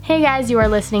Hey guys, you are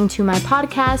listening to my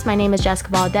podcast. My name is Jessica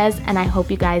Valdez, and I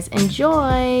hope you guys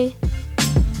enjoy.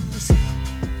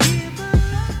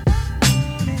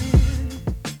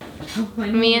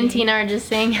 Me and Tina are just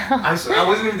saying how... I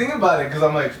wasn't even thinking about it because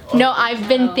I'm like... Oh. No, I've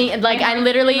been thinking... Like,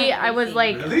 I was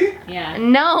like... Really? Yeah.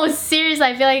 No, seriously,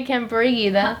 I feel like I can't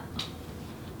breathe.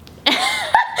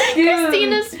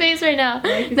 Christina's face right now.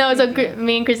 No, so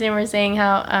me and Christina were saying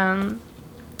how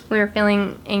we were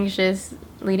feeling anxious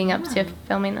leading up to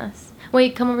filming this.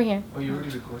 Wait, come over here. Oh, you already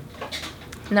recording?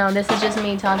 No, this is just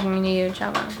me talking to you,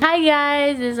 Chava. Hi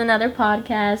guys, this is another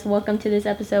podcast. Welcome to this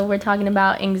episode. We're talking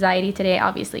about anxiety today.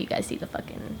 Obviously, you guys see the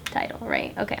fucking title,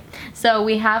 right? Okay. So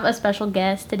we have a special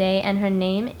guest today, and her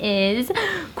name is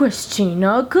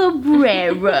Christina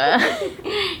Cabrera.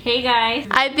 Hey guys.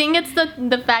 I think it's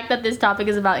the fact that this topic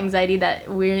is about anxiety that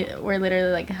we're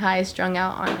literally like high strung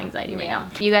out on anxiety right now.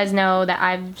 You guys know that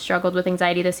I've struggled with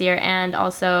anxiety this year, and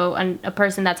also a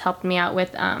person that's helped me out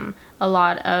with a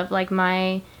lot of like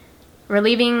my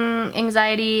relieving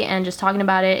anxiety and just talking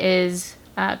about it is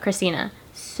Christina.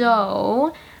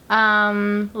 So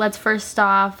let's first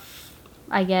off,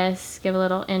 I guess, give a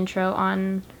little intro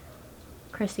on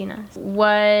Christina.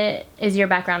 What is your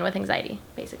background with anxiety,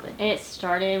 basically? It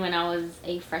started when I was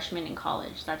a freshman in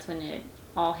college. That's when it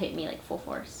all hit me like full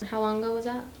force. How long ago was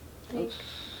that?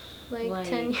 Like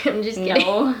 10 years? I'm just no.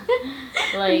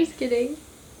 kidding. Like I'm just kidding.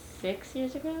 6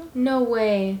 years ago? No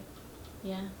way.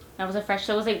 Yeah. I was a fresh,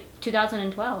 so it was like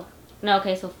 2012. No,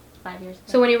 okay, so 5 years ago.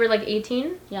 So when you were like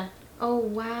 18? Yeah. Oh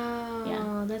wow.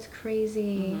 Yeah. That's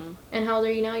crazy. Mhm. And how old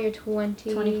are you now? You're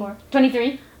 20. 24.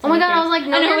 23. Oh my god, I was like,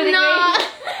 no, you're not.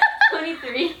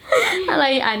 23.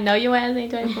 I know you want to say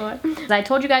 24. I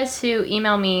told you guys to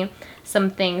email me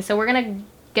some things. So we're going to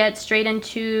get straight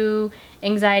into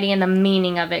anxiety and the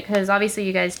meaning of it, because obviously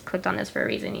you guys clicked on this for a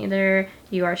reason. Either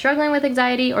you are struggling with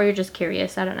anxiety or you're just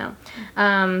curious. I don't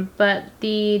know. But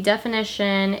the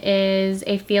definition is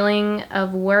a feeling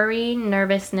of worry,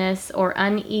 nervousness, or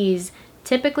unease,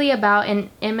 typically about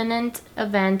an imminent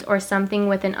event or something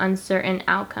with an uncertain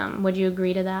outcome. Would you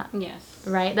agree to that? Yes.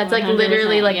 Right? That's like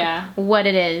literally like what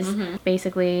it is. Mm-hmm.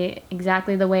 Basically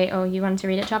exactly the way... Oh, you wanted to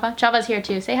read it, Chava? Chava's here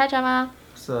too. Say hi, Chava.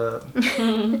 What's up?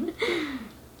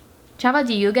 Chava,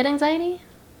 do you get anxiety?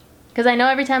 Because I know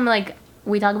every time like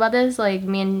we talk about this, like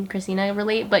me and Christina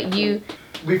relate, but you...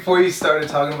 Before you started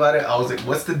talking about it, I was like,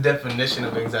 what's the definition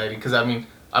of anxiety? Because I mean,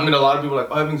 a lot of people are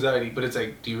like, oh, I have anxiety, but it's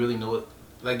like, do you really know it?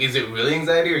 Like, is it really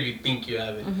anxiety or you think you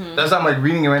have it? Mm-hmm. That's why I'm like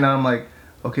reading it right now. I'm like,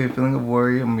 okay, feeling of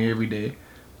worry, me every day.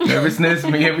 Nervousness,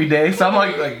 me every day. So I'm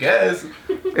like, I guess.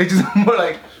 It's just more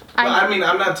like, I mean,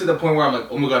 I'm not to the point where I'm like,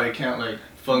 oh my god, I can't like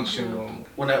function. Mm-hmm.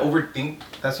 When I overthink,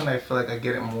 that's when I feel like I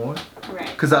get it more. Right.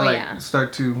 Because I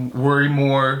start to worry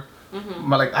more.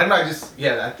 Mm-hmm. I don't know,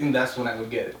 I think that's when I would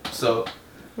get it. So,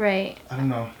 Right. I don't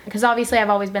know. Because obviously I've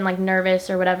always been like nervous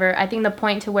or whatever. I think the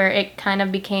point to where it kind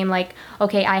of became like,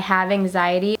 okay, I have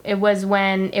anxiety. It was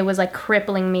when it was like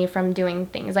crippling me from doing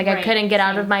things. Like I couldn't get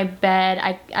out of my bed.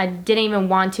 I didn't even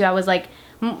want to. I was like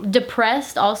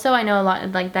depressed also. I know a lot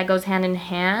like that goes hand in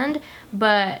hand,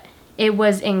 but it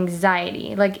was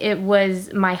anxiety. Like it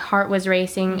was, my heart was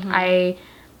racing. Mm-hmm.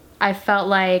 I felt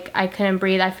like I couldn't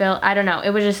breathe. I don't know.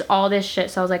 It was just all this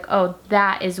shit. So I was like, oh,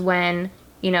 that is when,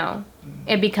 you know,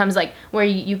 it becomes like where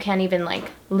you can't even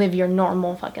like live your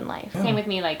normal fucking life. Same with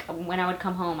me, like when I would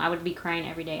come home, I would be crying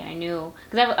every day, and I knew,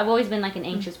 because I've always been like an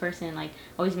anxious person, like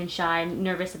always been shy,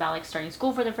 nervous about like starting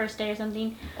school for the first day or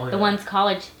something. But once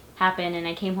college happened and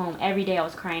I came home, every day I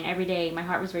was crying, every day my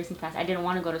heart was racing fast. I didn't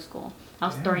want to go to school. I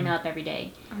was throwing up every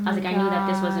day. I was like, I knew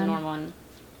that this wasn't normal, and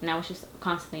I was just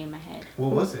constantly in my head.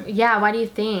 What was it? Yeah, why do you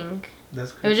think?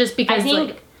 That's crazy. It was just because I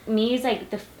think me is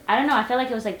like I don't know, I felt like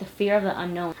it was like the fear of the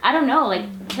unknown. I don't know,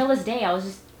 like till this day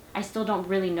I still don't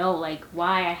really know like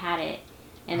why I had it.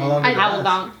 And then how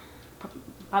long,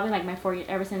 probably like my 4 years,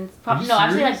 ever since,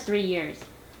 actually like 3 years.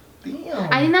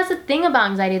 Damn. I think that's the thing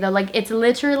about anxiety though, like it's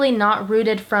literally not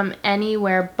rooted from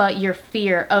anywhere but your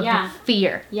fear of the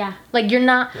fear. Yeah. Like you're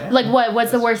not, like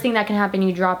what's the worst thing that can happen?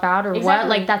 You drop out or what?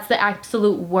 Like that's the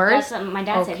absolute worst. That's what my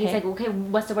dad said. He's like, okay,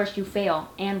 what's the worst? You fail.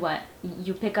 And what?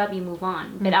 You pick up, you move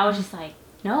on. But I was just like,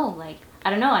 no, like, I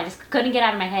don't know. I just couldn't get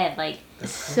out of my head. Like,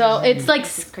 so it's like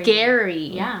scary.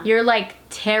 Yeah. You're like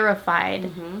terrified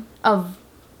of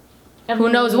who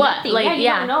knows what. Nothing. Like, you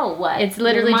don't know what. It's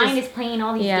literally your mind just is playing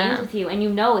all these games with you, and you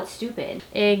know it's stupid.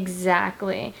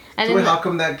 Exactly. And so then how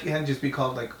come that can't just be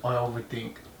called like, oh, I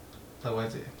overthink? Like, what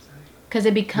is it? because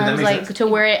it becomes make like sense? to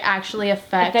where it actually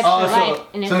affects. Affects your life,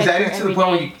 and it so affects anxiety your to the point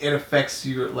where everyday. it affects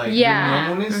your like Yeah.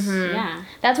 your normalness. Yeah.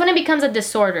 That's when it becomes a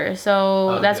disorder. So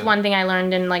Okay. that's one thing I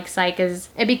learned in like psych is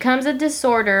it becomes a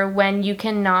disorder when you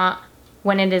cannot,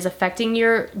 when it is affecting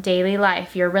your daily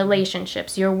life, your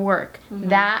relationships, your work,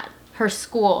 that her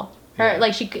school, her Yeah.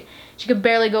 like she could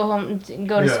barely go home,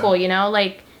 go to Yeah. school, you know,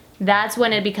 like that's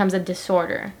when it becomes a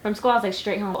disorder. From school, I was like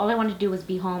straight home. All I wanted to do was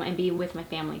be home and be with my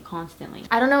family constantly.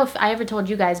 I don't know if I ever told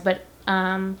you guys, but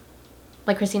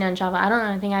like Christina and Chava, I don't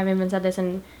know, I think I've even said this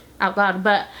out loud,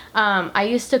 but I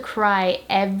used to cry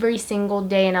every single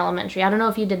day in elementary. I don't know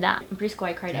if you did that. In preschool,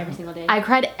 I cried every single day. I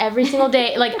cried every single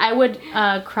day. Like I would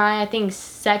cry, I think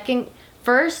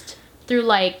first through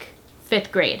like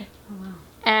 5th grade. Oh, wow.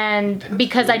 And That's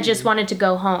because I crazy. just wanted to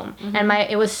go home. And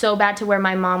it was so bad to where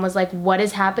my mom was like, what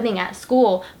is happening at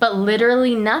school? But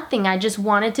literally nothing. I just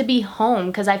wanted to be home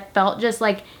because I felt just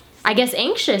like, I guess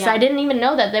anxious. Yeah. I didn't even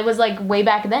know that. It was like way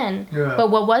back then. Yeah.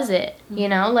 But what was it? You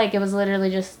know, like it was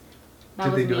literally just, That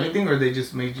Did was they do me. anything, or they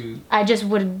just made you? I just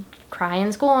would cry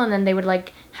in school and then they would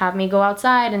like have me go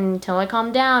outside until I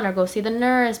calmed down or go see the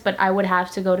nurse, but I would have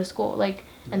to go to school like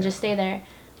and just stay there.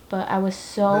 But I was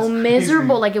so That's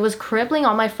miserable. crazy. Like it was crippling.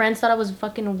 All my friends thought I was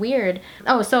fucking weird.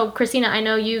 Oh, so Christina, I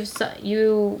know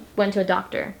you went to a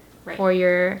doctor Right. for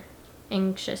your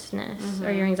anxiousness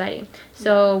or your anxiety.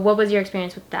 So what was your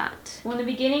experience with that? Well, in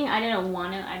the beginning, I didn't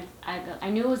want to. I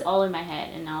knew it was all in my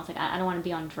head, and I was like, I don't want to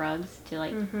be on drugs to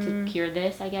like to cure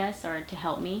this, I guess, or to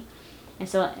help me. And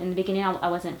so in the beginning, I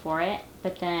wasn't for it.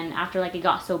 But then after like it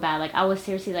got so bad, like I was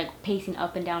seriously like pacing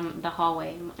up and down the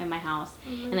hallway in my house,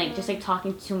 and like just like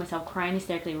talking to myself, crying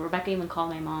hysterically. Rebecca even called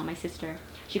my mom, my sister.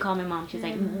 She called my mom. She's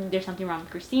like, there's something wrong with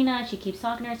Christina. She keeps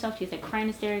talking to herself. She's like crying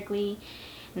hysterically.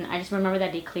 And I just remember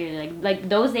that day clearly. Like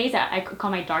those days I could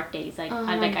call my dark days. Like Oh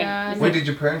I my like God. I. Wait, did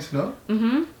your parents know?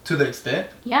 Mm-hmm. To the extent?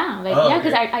 Yeah, like Oh, yeah,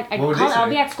 because okay. I What would they I'll say?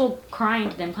 be at school crying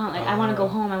to them, like I want to go Oh.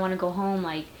 home, I want to go home,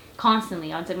 like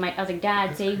constantly. I was like, Dad,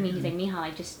 That's save me. He's crazy. like, Mija,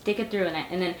 like just stick it through.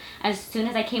 And then as soon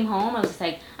as I came home, I was just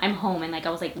like, I'm home, and like I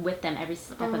was like with them every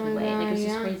step of the my way. Like it was God,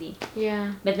 just yeah. crazy.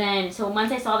 Yeah. But then so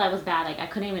once I saw that was bad, like I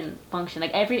couldn't even function.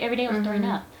 Like every day I was throwing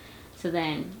up. So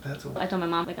then That's I told my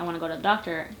mom like I want to go to the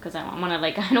doctor because I want to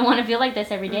like I don't want to feel like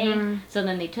this every day. So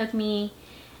then they took me,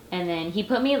 and then he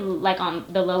put me like on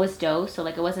the lowest dose, so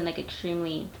like it wasn't like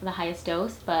extremely the highest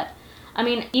dose, but I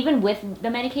mean even with the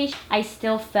medication I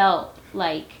still felt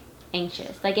like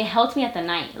anxious. Like it helped me at the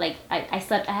night. Like I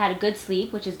slept, I had a good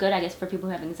sleep, which is good I guess for people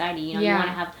who have anxiety. You know,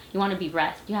 Yeah. you want to be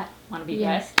rest. You want to be Yeah.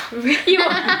 rest.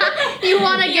 You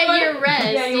want to get your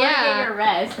rest. Yeah, you want to get your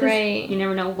rest. 'cause Right. You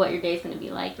never know what your day's gonna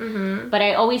be like. Mm-hmm. But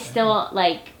I always still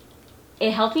like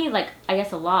it helped me like I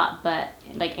guess a lot, but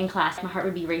like in class my heart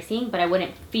would be racing, but I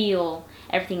wouldn't feel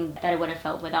everything that I would have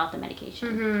felt without the medication.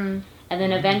 Mm-hmm. And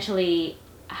then eventually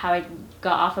how I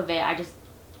got off of it,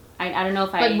 I don't know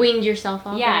if I Like weaned yourself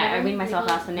off. or yeah, whatever? I weaned myself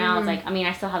out. So now it's Mhm. like I mean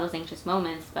I still have those anxious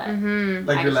moments, but Mm-hmm.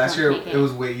 Like I your just last don't year, take it it.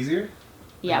 was way easier.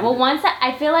 yeah. Well, once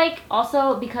I feel like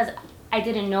also because I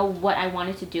didn't know what I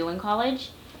wanted to do in college,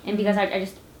 and because I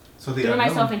just So the threw unknown.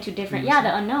 myself into different previously.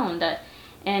 the unknown but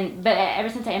ever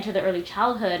since I entered the early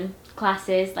childhood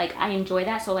classes, like I enjoy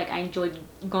that. So like I enjoyed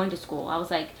going to school. I was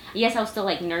like, yes, I was still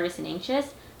like nervous and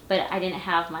anxious, but I didn't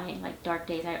have my like dark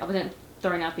days. I wasn't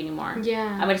throwing up anymore.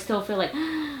 Yeah. I would still feel like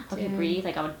okay, Yeah. breathe.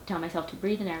 Like I would tell myself to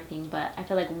breathe and everything. But I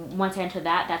feel like once I entered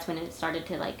that, that's when it started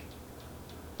to like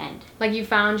end. Like you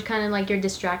found kind of like your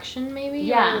distraction maybe?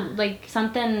 Yeah. Or, like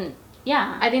Something.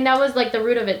 Yeah. I think that was like the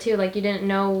root of it too. Like you didn't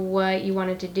know what you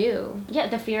wanted to do. Yeah,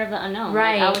 the fear of the unknown.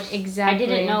 Right, Like, I exactly.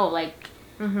 didn't know. Like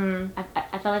Mm-hmm.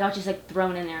 I felt like I was just like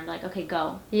thrown in there. I'm like, okay,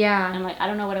 go. Yeah. I'm like, I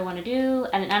don't know what I want to do,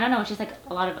 and I don't know. It's just like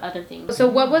a lot of other things. So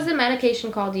what was the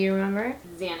medication called? Do you remember?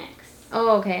 Xanax.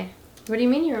 Oh, okay. What do you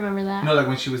mean you remember that? No, like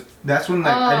when she was. That's when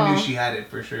like I Oh. knew she had it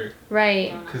for sure.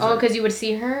 Right. 'Cause, Oh, like- because you would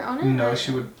see her on it? No, she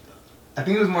would. I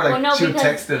think it was more like Well, no, she would because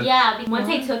text them. once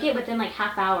I took it, within like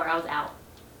half hour, I was out.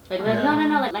 Like Yeah.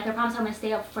 no, like I promise I'm gonna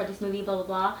stay up for this movie, blah blah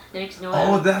blah. The next no.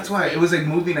 Oh, that's why it was like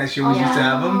movie night. She always used to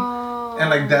have them, Oh. and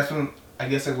like that's when I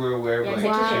guess like we were aware of Yeah, like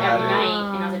 'cause I took she it had every it.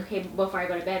 night, and I was like, okay, before I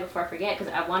go to bed, before I forget,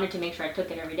 because I wanted to make sure I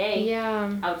took it every day. Yeah.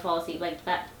 I would fall asleep like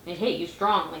that. It hit you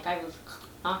strong. Like I was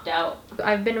knocked out.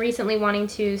 I've been recently wanting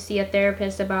to see a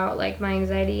therapist about like my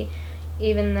anxiety,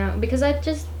 even though because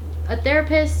a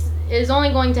therapist is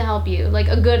only going to help you, like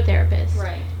a good therapist.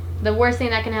 Right. The worst thing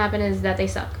that can happen is that they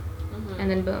suck. Mhm. And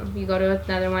then boom, you go to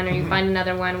another one or you find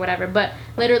another one, whatever. But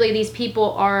literally these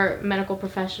people are medical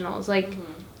professionals. Like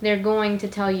they're going to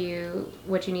tell you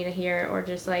what you need to hear or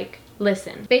just like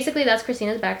listen. Basically that's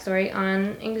Christina's backstory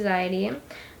on anxiety.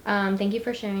 Thank you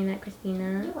for sharing that,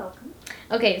 Christina. You're welcome.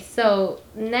 Okay, so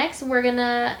next we're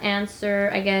gonna answer,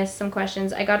 I guess, some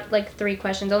questions. I got like 3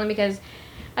 questions only because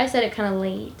I said it kind of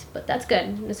late, but that's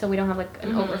good. So we don't have like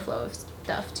an overflow of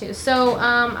stuff too. So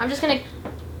I'm just gonna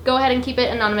go ahead and keep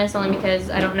it anonymous only because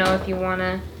I don't know if you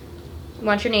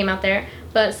want your name out there.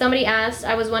 But somebody asked,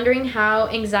 I was wondering how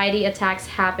anxiety attacks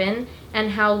happen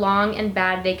and how long and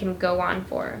bad they can go on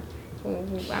for. Ooh,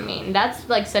 I mean, that's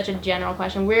like such a general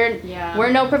question.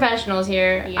 We're no professionals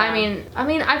here. Yeah. I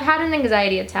mean, I've had an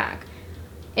anxiety attack.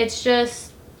 It's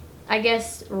just, I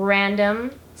guess,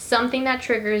 random. Something that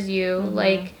triggers you,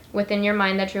 like within your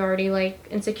mind that you're already like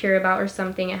insecure about or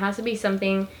something. It has to be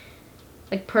something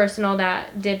like personal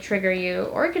that did trigger you,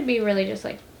 or it could be really just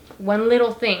like one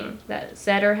little thing that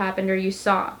said or happened or you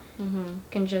saw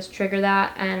can just trigger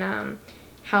that. And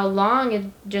how long, it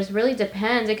just really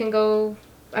depends. It can go,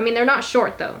 I mean, they're not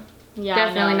short though. Yeah,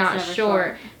 definitely no, not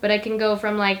short, but it can go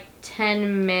from like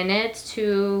 10 minutes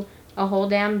to a whole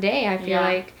damn day, I feel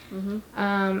like.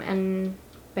 And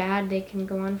bad, they can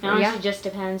go on for. It honestly just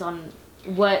depends on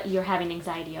what you're having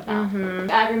anxiety about.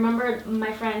 I remember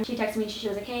my friend, she texted me, she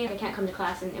was like, hey, I can't come to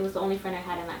class, and it was the only friend I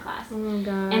had in that class. Oh my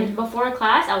god. And before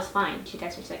class, I was fine. She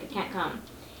texted me, she's like, I can't come.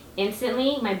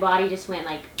 Instantly, my body just went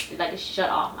like it shut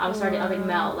off. I was like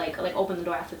melt, like open the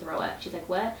door, I have to throw up. She's like,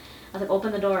 what? I was like,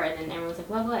 open the door, and then everyone was like,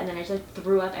 what? And then I just like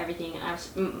threw up everything.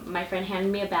 And my friend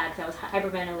handed me a bag because I was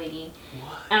hyperventilating.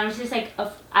 What? And I was just like,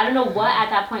 I don't know what at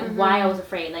that point, why I was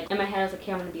afraid. Like in my head, I was like,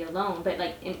 okay, I'm gonna be alone. But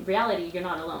like in reality, you're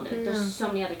not alone. There's so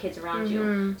many other kids around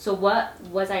you. So what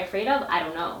was I afraid of? I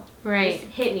don't know. Right. It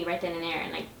just hit me right then and there,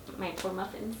 and like my poor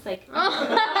muffins, like. Poor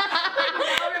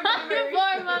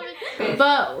muffins.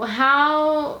 But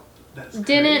how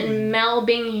didn't Mel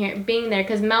being there,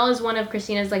 because Mel is one of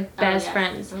Christina's like best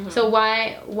friends, so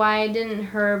why didn't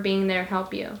her being there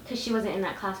help you? Because she wasn't in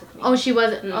that class with me. Oh, she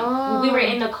wasn't. Oh, we were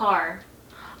in the car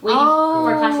waiting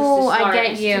for classes to start. I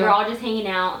get you. So we were all just hanging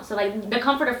out, so like the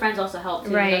comfort of friends also helped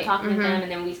too. Right. Talking to them, and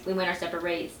then we went our separate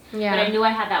ways. Yeah. But I knew I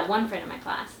had that one friend in my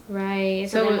class. Right.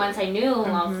 So then once I knew,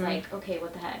 I was like, okay,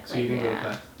 what the heck? So you didn't go to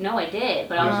class? No, I did,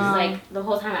 but I was just like, the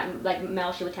whole time, like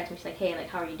Mel, she would text me, she's like, hey, like,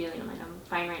 how are you doing? I'm like, I'm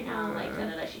fine right now. Like,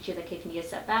 she was like, hey, can you just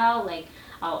step out? Like,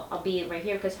 I'll be right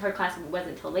here, because her class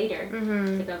wasn't till later.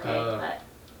 She's like, okay,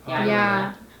 but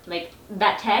yeah. Like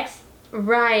that text.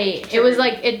 Right. It was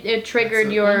like it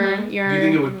triggered your. Do you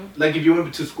think it would, like, if you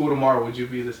went to school tomorrow, would you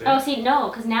be the same? Oh, see, no,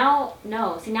 because now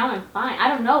I'm fine. I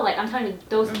don't know, like, I'm telling you,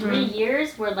 those 3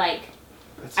 years were like,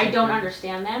 I don't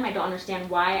understand them. I don't understand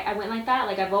why I went like that.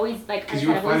 Like, I've always, like I said,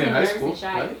 I've always been nervous and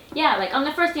shy. Right? Yeah, like on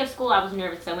the first day of school, I was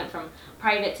nervous because I went from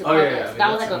private to public. Yeah,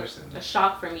 that was like a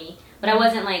shock for me. But I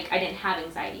wasn't like, I didn't have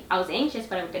anxiety. I was anxious,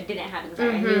 but I didn't have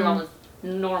anxiety. I knew I was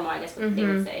normal, I guess what they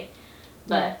would say.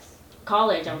 But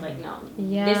college, I was like, no,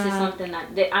 this is something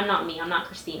that I'm not me. I'm not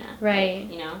Christina. Right.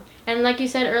 Like, you know. And like you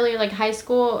said earlier, like high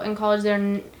school and college,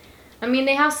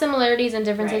 they have similarities and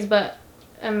differences, but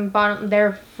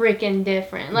they're freaking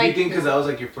different. Like, do you think because that was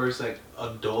like your first like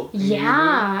adult thing? Yeah,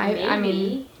 I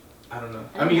mean, I don't know.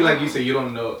 I mean, like you said, you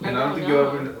don't know, and I don't think you'll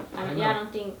ever know. I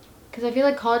don't think. Because I feel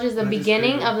like college is the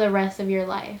beginning of the rest of your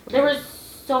life. There was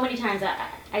so many times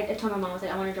that I told my mom, I was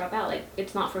like, I want to drop out. Like,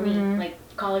 it's not for me. Like,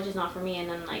 college is not for me. And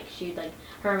then, like,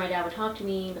 her and my dad would talk to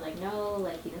me and be like, no,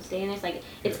 like, stay in this. Like,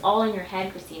 it's all in your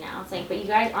head, Christina. I was like, but you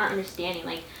guys aren't understanding.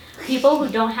 Like, people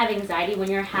who don't have anxiety, when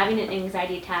you're having an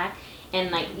anxiety attack,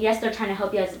 and, like, yes, they're trying to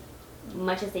help you as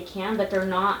much as they can, but they're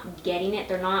not getting it.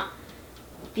 They're not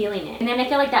feeling it. And then I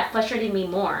feel like that frustrated me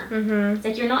more. It's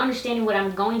like, you're not understanding what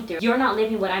I'm going through. You're not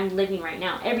living what I'm living right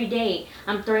now. Every day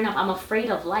I'm throwing up. I'm afraid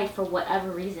of life for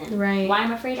whatever reason. Right. Why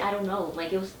I'm afraid, I don't know.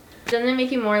 Like, it was. Doesn't it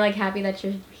make you more like happy that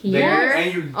you're here?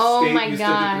 And you my you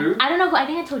god. I don't know. I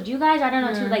think I told you guys. I don't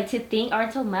know. To think, or I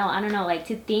told Mel. I don't know. Like,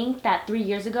 to think that 3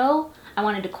 years ago I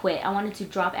wanted to quit. I wanted to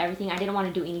drop everything. I didn't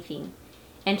want to do anything.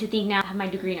 And to think now I have my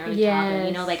degree in early childhood,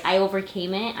 you know, like, I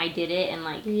overcame it, I did it, and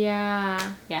like,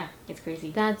 yeah, it's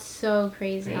crazy. That's so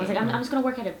crazy. I was like, I'm just gonna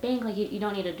work at a bank. Like, you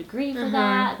don't need a degree for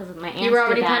that, because my aunts you were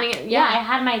already did that. planning it. Yeah, I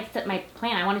had my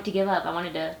plan. I wanted to give up. I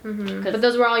wanted to. But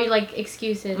those were all your like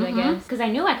excuses, I guess. Because I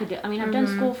knew I could do. I mean, I've done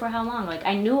school for how long? Like,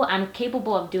 I knew I'm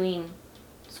capable of doing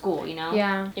school, you know?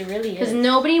 Yeah. It really is. Because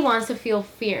nobody wants to feel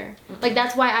fear. Like,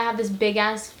 that's why I have this big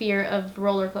ass fear of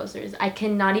roller coasters. I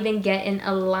cannot even get in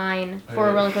a line for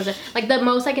a roller coaster. Like, the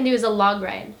most I can do is a log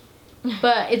ride.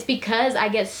 But it's because I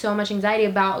get so much anxiety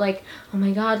about, like, oh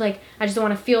my god, like, I just don't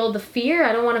want to feel the fear.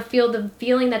 I don't want to feel the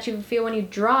feeling that you feel when you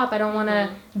drop. I don't want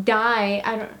to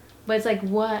die. But it's like,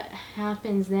 what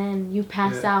happens then? You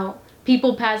pass out.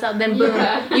 people pass out, then boom,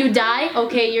 you die.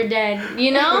 Okay, you're dead.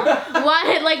 You know?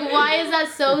 Why is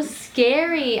that so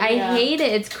scary? I hate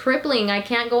it. It's crippling. I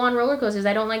can't go on roller coasters.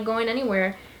 I don't like going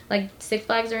anywhere. Like Six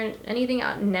Flags or anything.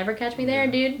 Never catch me there,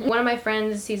 dude. One of my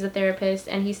friends, he's a therapist,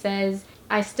 and he says,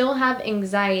 I still have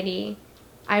anxiety.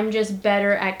 I'm just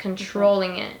better at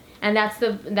controlling it. And that's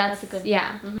a good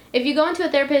yeah. Mm-hmm. If you go into a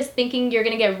therapist thinking you're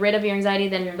gonna get rid of your anxiety,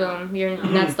 then boom,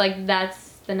 that's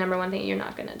the number one thing you're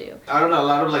not gonna do. I don't know, a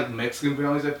lot of like Mexican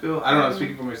families, I feel, I don't know,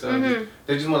 speaking for myself,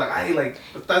 they're just more like, ay, like,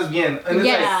 estás bien. And it's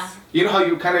like, you know how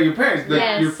you kind of, your parents,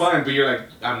 like, you're fine, but you're like,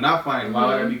 I'm not fine. Why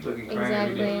would I be fucking crying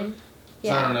every day?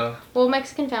 Yeah. So I don't know. Well,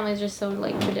 Mexican families are just so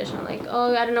like traditional. Like,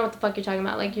 oh, I don't know what the fuck you're talking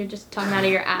about. Like, you're just talking out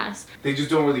of your ass. They just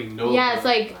don't really know. Yeah, it's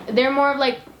like they're more of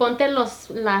like ponte las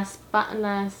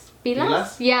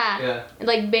pilas. Yeah.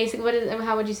 Like basic.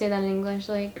 How would you say that in English?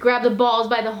 Like, grab the balls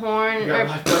by the horn.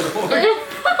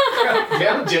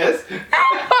 Damn, Jess.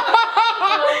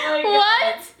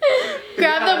 What?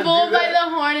 Grab the bull by the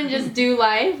horn and just do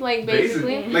life, like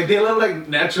basically. Like they love like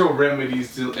natural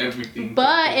remedies to everything.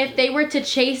 But if they were to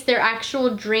chase their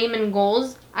actual dream and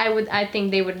goals, I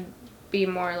think they would be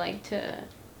more like to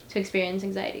experience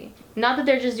anxiety. Not that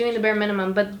they're just doing the bare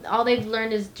minimum, but all they've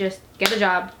learned is just get a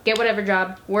job, get whatever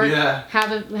job, work,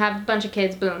 have a bunch of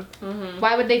kids, boom.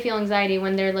 Why would they feel anxiety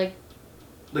when they're like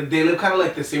they live kind of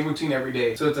like the same routine every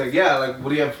day. So it's like, yeah, like, what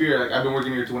do you have fear? Like, I've been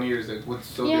working here 20 years. Like, what's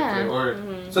so different? Or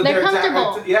so they're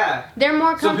comfortable. They're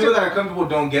more comfortable. So people that are comfortable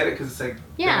don't get it because it's like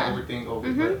they don't overthink over.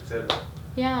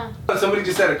 Yeah. Somebody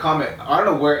just had a comment. I don't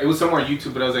know where it was, somewhere on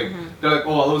YouTube, but I was like, they're like,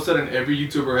 oh, all of a sudden every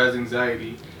YouTuber has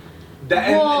anxiety. That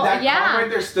comment right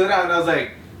there stood out, and I was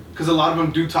like, because a lot of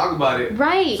them do talk about it.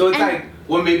 Right. So it's like,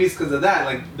 well, maybe it's because of that.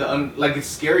 Like like it's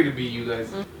scary to be you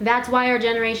guys. That's why our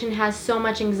generation has so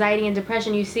much anxiety and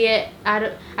depression. You see it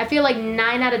I feel like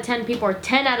 9 out of 10 people or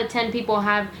 10 out of 10 people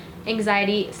have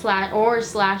anxiety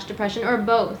slash depression or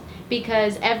both.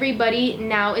 Because everybody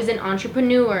now is an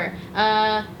entrepreneur,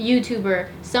 a YouTuber,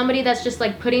 somebody that's just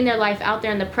like putting their life out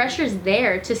there, and the pressure's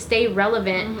there to stay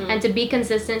relevant and to be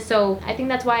consistent. So I think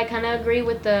that's why I kind of agree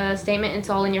with the statement, it's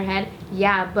all in your head.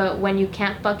 Yeah, but when you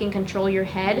can't fucking control your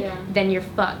head, then you're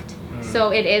fucked.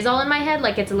 So it is all in my head,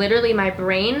 like it's literally my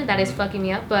brain that is fucking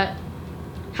me up, but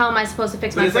how am I supposed to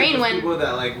fix my brain when people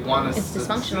that like want to it's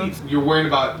dysfunctional? You're worried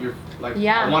about your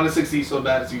I want to succeed so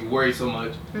bad, so you worry so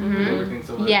much, you overthink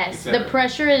so much. Yes, the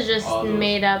pressure is just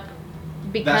made up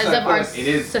because of our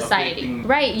society.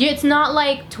 Right, it's not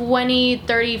like 20,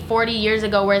 30, 40 years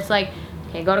ago where it's like,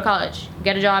 okay, go to college,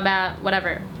 get a job at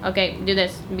whatever, okay, do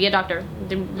this, be a doctor,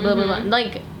 blah, blah, blah.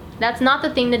 Like, that's not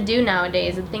the thing to do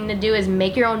nowadays. The thing to do is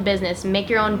make your own business, make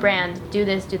your own brand, do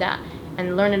this, do that,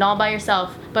 and learn it all by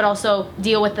yourself, but also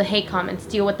deal with the hate comments,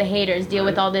 deal with the haters, deal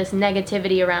with all this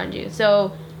negativity around you.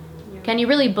 So can you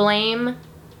really blame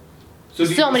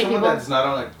so many people that's not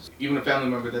on, like, even a family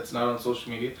member that's not on social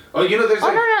media? Oh, you know, there's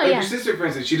like, your sister, for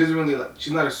instance, she doesn't really like,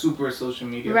 she's not a super social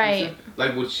media person.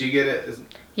 Like, would she get it?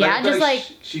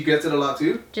 She gets it a lot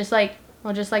too. Just like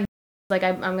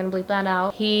I'm gonna bleep that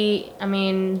out.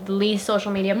 The least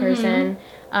social media person,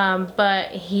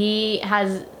 but he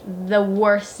has the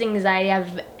worst anxiety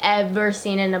I've ever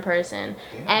seen in a person.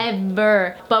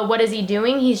 Ever. But what is he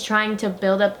doing? He's trying to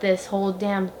build up this whole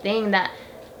damn thing that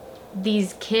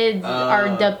these kids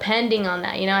are depending on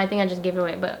that. You know, I think I just gave it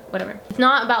away, but whatever. It's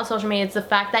not about social media. It's the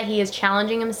fact that he is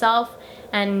challenging himself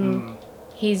and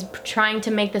he's trying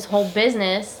to make this whole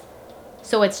business.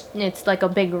 So it's like a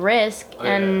big risk,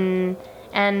 and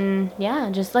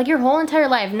just like your whole entire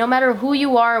life, no matter who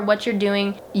you are, what you're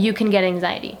doing, you can get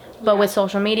anxiety. But with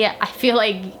social media, I feel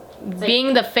like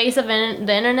being the face of the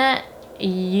internet,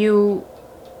 you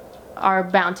are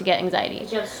bound to get anxiety.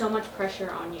 You have so much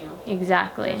pressure on you.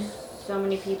 Exactly. There's so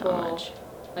many people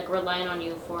like relying on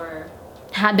you for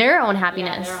their own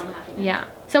happiness. Yeah, their own happiness. Yeah.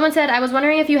 Someone said, I was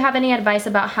wondering if you have any advice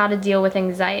about how to deal with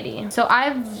anxiety. So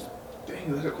Dang,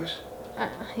 is that a question?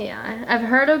 I've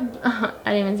heard of I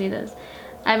didn't even see this.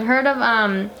 I've heard of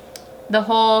the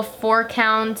whole 4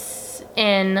 counts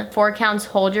in, 4 counts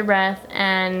hold your breath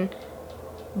and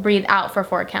breathe out for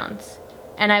 4 counts.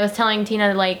 And I was telling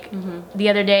Tina like the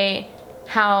other day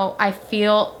how I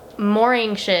feel more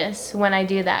anxious when I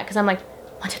do that, because I'm like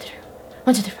 1, 2, 3,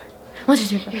 1, 2, 3, 4. 1,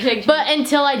 2, 3, 4. But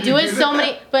until I do it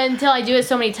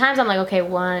so many times, I'm like, okay,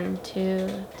 1,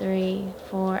 2, 3,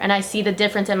 4, and I see the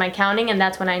difference in my counting, and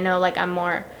that's when I know like I'm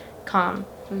more calm.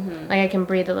 Like I can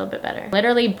breathe a little bit better.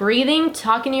 Literally breathing,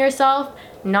 talking to yourself,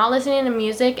 not listening to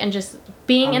music, and just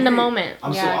being in the moment.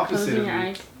 I'm so opposite of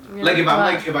you. Like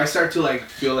if I start to like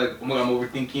feel like I'm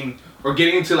overthinking or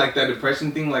getting into like that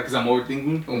depression thing, like because I'm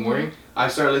overthinking, I'm worrying, I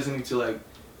start listening to like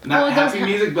not happy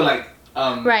music, but like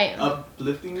Right.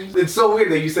 uplifting music. It's so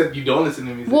weird that you said you don't listen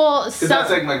to music. Well, because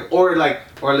that's or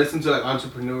listen to like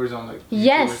entrepreneurs on like YouTube.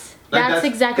 Yes, Like, that's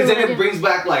exactly. Because what then I it do. brings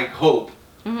back like hope.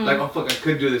 Like, oh fuck, I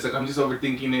could do this. Like, I'm just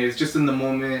overthinking it. It's just in the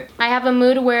moment. I have a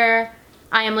mood where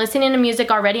I am listening to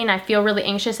music already and I feel really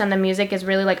anxious and the music is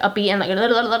really like upbeat and like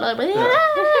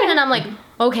and I'm like,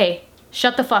 okay,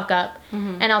 shut the fuck up.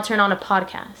 And I'll turn on a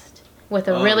podcast with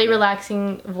a really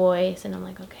relaxing voice and I'm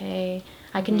like, okay,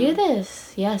 I can do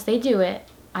this. Yes, they do it.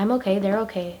 I'm okay. They're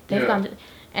okay. They've gone to,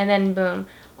 and then boom.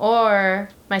 Or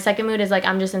my second mood is like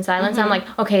I'm just in silence. I'm like,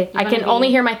 okay, I can only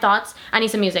hear my thoughts. I need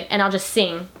some music and I'll just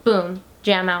sing. Boom.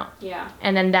 Jam out. Yeah.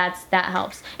 And then that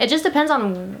helps. It just depends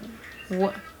on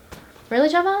what. Really,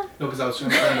 Java? No, because I was trying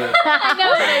to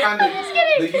find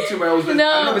the YouTuber. I don't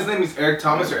know if his name is Eric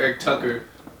Thomas or Eric Tucker,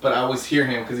 but I always hear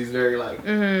him because he's very like,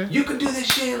 you can do this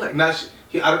shit. Like,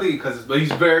 I don't think he cusses, but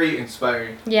he's very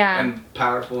inspiring. Yeah. And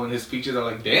powerful, and his speeches are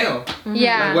like, damn.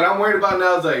 Yeah. Like, what I'm worried about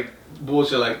now is like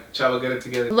bullshit. Like, Chava, get it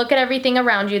together. Look at everything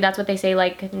around you. That's what they say.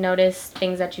 Like, notice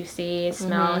things that you see,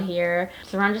 smell, hear.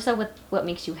 Surround yourself with what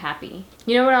makes you happy.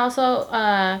 You know what? Also,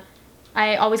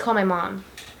 I always call my mom,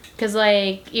 cause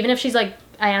like even if she's like,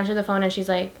 I answer the phone and she's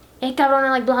like, "Hey, cabrón,"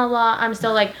 like blah blah. I'm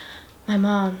still like, my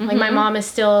mom. Like my mom is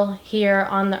still here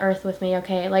on the earth with me.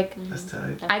 Okay, like That's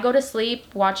tight. I go to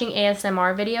sleep watching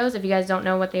ASMR videos. If you guys don't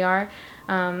know what they are,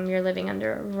 you're living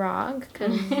under a rock.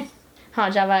 Cause,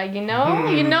 Java, you know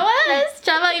us.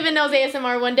 Java even knows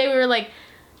ASMR. One day we were like,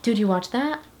 dude, you watch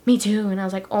that? Me too. And I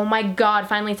was like, oh my god,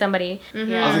 finally somebody.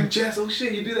 Yeah. I was like, Jess, oh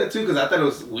shit, you do that too? Because I thought it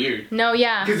was weird. No,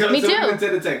 yeah. Because Me too. even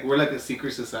said it's like, we're like a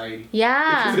secret society.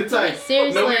 Yeah. It's like,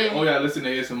 seriously. oh yeah, listen to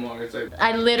ASMR. It's like,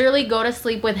 I literally go to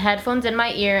sleep with headphones in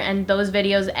my ear and those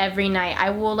videos every night. I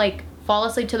will like fall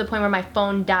asleep to the point where my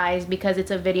phone dies because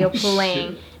it's a video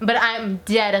playing. But I'm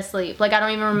dead asleep. Like I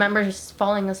don't even remember just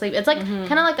falling asleep. It's like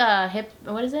kind of like a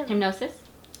what is it? Hypnosis?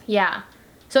 Yeah.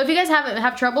 So if you guys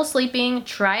have trouble sleeping,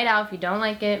 try it out. If you don't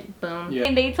like it, boom. yeah.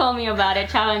 And they told me about it,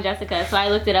 Chava and Jessica, so I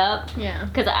looked it up. Yeah.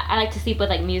 Because I like to sleep with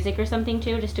like music or something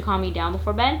too, just to calm me down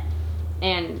before bed.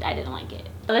 And I didn't like it.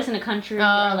 I listen to country or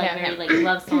like very like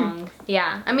love songs.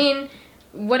 Yeah. I mean,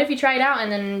 what if you try it out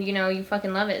and then, you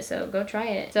fucking love it? So go try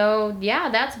it. So yeah,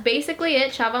 that's basically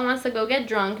it. Chava wants to go get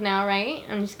drunk now, right?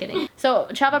 I'm just kidding. So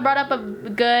Chava brought up a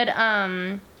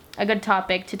good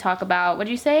topic to talk about. What'd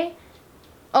you say?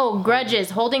 Oh, grudges,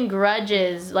 holding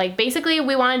grudges. Like basically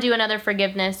we want to do another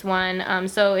forgiveness one.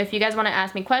 So if you guys want to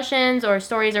ask me questions or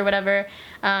stories or whatever,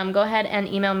 go ahead and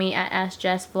email me at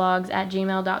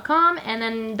askjessvlogs@gmail.com and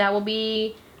then that will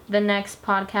be the next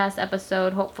podcast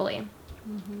episode, hopefully.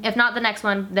 If not the next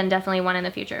one, then definitely one in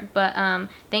the future. But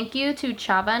thank you to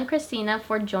Chava and Christina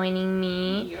for joining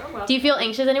me. You're welcome. Do you feel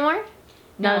anxious anymore?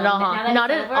 Not at all, now huh? that Not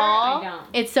it's at over, all. I don't.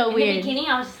 It's so In weird. the beginning,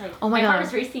 I was just like, Oh my heart god.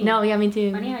 was racing. No, yeah, me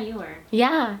too. Funny how you were.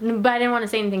 Yeah, but I didn't want to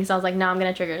say anything, so I was like, no, I'm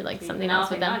gonna trigger like something else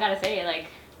with Now I them. gotta say it, like,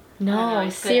 No, I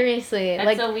couldn't. seriously, that's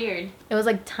like so weird. it was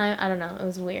like time. I don't know. It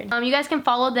was weird. You guys can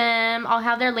follow them. I'll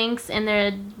have their links in their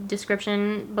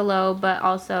description below. But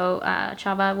also,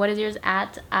 Chava, what is yours?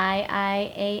 At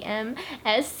IIAMSC.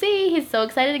 He's so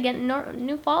excited to get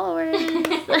new followers.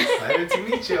 excited to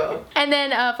meet y'all. And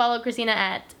then follow Christina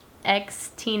at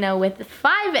XTina with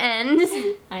 5 N's.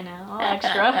 I know, all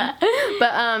extra.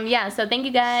 But yeah, so thank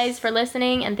you guys for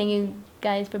listening and thank you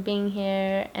guys for being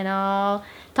here and I'll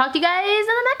talk to you guys in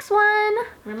the next one.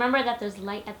 Remember that there's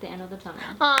light at the end of the tunnel.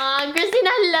 Aw, Christina,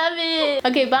 I love it.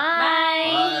 Okay,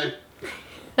 bye.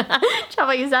 Bye.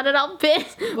 Chava, you sounded all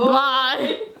pissed.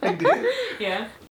 Bye. I did. Yeah.